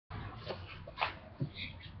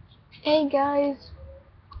Hey guys,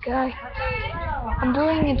 I'm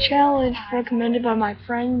doing a challenge recommended by my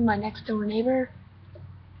friend, my next door neighbor.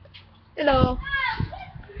 Hello.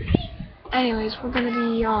 Anyways, we're gonna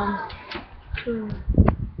be doing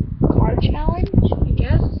a car challenge, I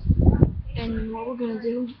guess. And what we're gonna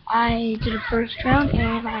do, I did a first round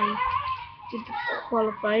and I did the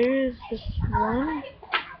qualifiers. This one.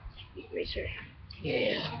 Racer.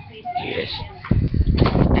 Yeah. Yes.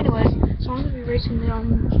 Anyways, so I'm gonna be racing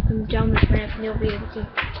down this ramp, and you'll be able to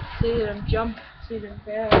see them jump, see them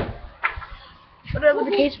fail, whatever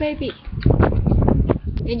the case may be.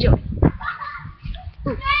 Enjoy.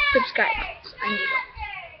 Ooh, subscribe. I need it.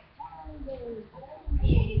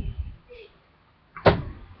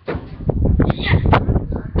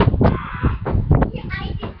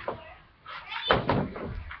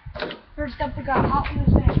 First up, we got Hot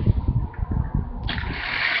Wheels in.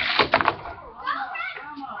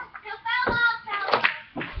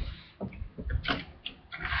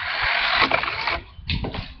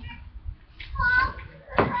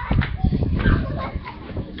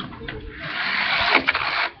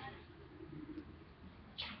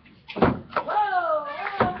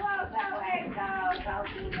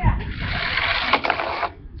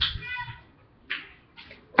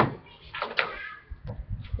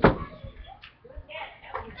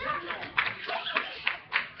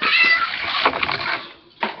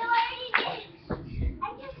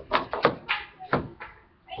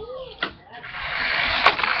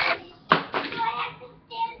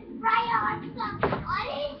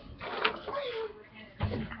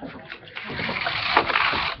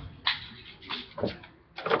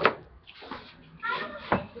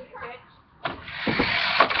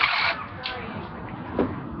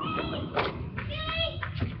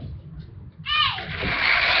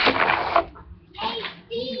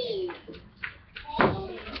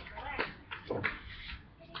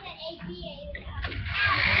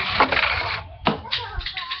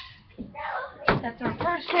 That's our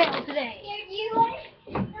first fail today.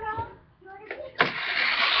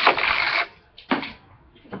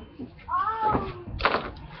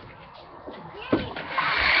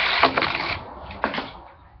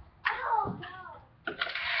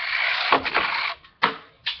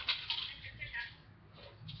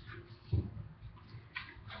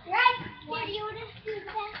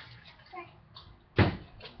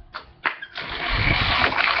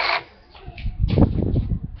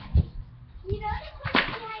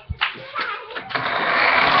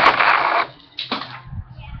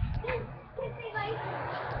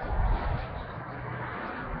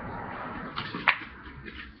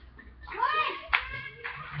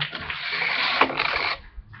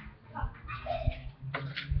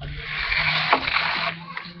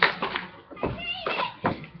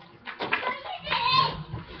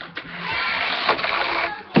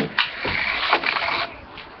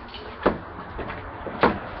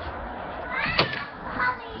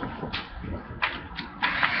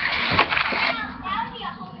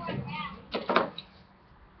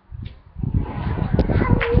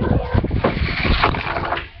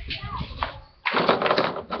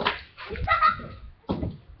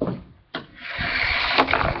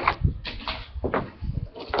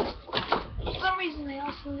 They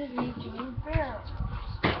also did me doing barrels.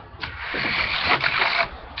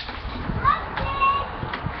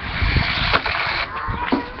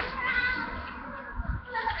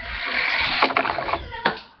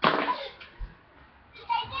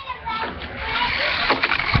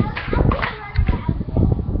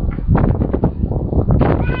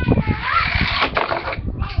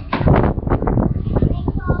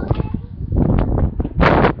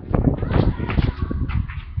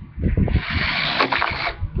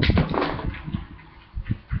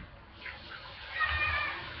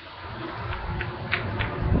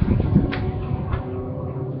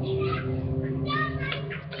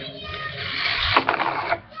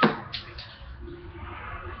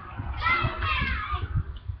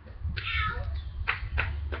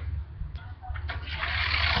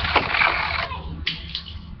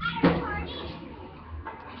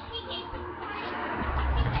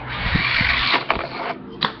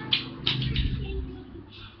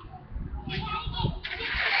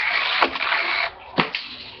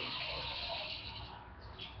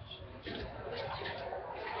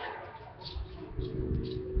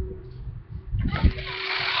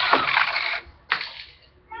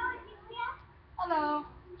 Hello.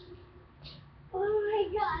 Oh my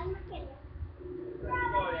God, look at it. Oh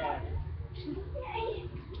yeah.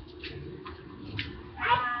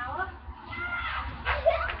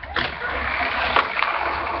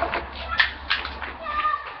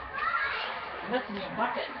 That's in your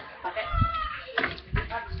bucket.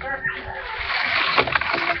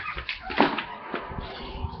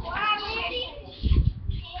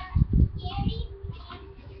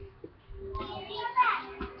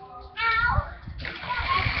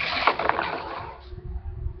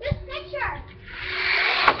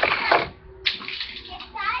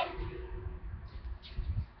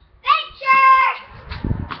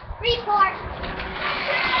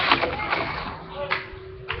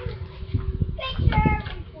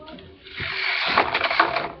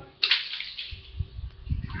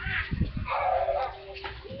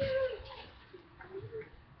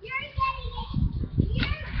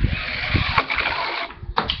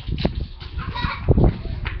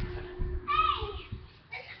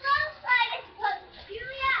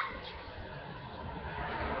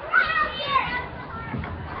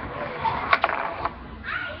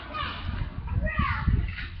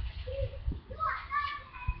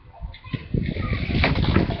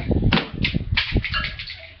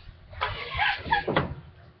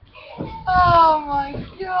 Oh my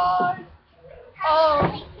god.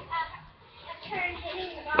 Oh.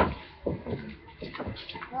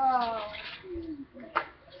 Oh.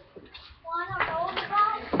 Wanna roll the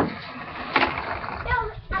ball? No,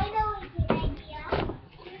 I know a good idea.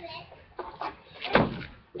 Do this.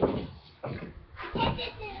 Hit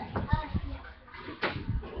this in a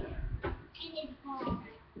and it's ball.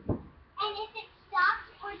 And if it stops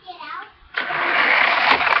or get out,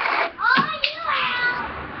 oh, you out!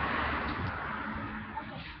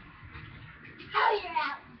 Okay. Oh, you're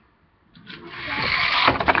out.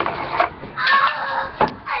 Oh,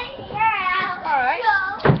 you're out. Alright. Go.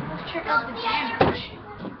 Let's check out the damage.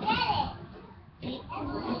 Get it. If it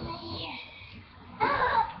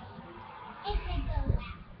goes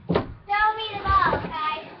out. Throw me the ball,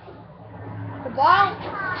 guys. The ball?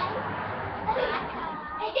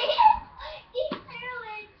 He threw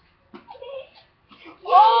it.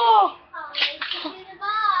 Oh! I'll race you to the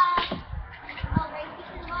ball. I'll race you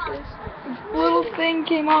to the ball. This little thing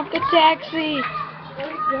came off the taxi.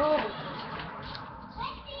 Where'd it go?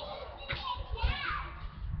 Let's see who's gonna get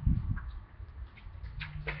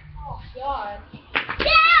Oh god.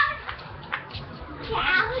 down.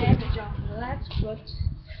 Down. Damage on that foot.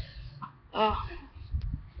 Oh.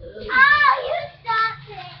 Oh, you stopped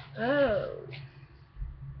it. Oh.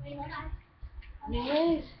 Wait, hold on.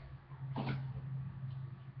 Yes.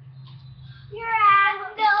 You're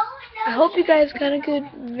out. No. I hope you guys got a good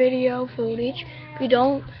video footage. If you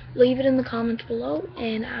don't, leave it in the comments below,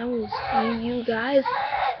 and I will see you guys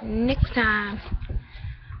next time.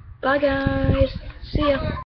 Bye guys. See ya.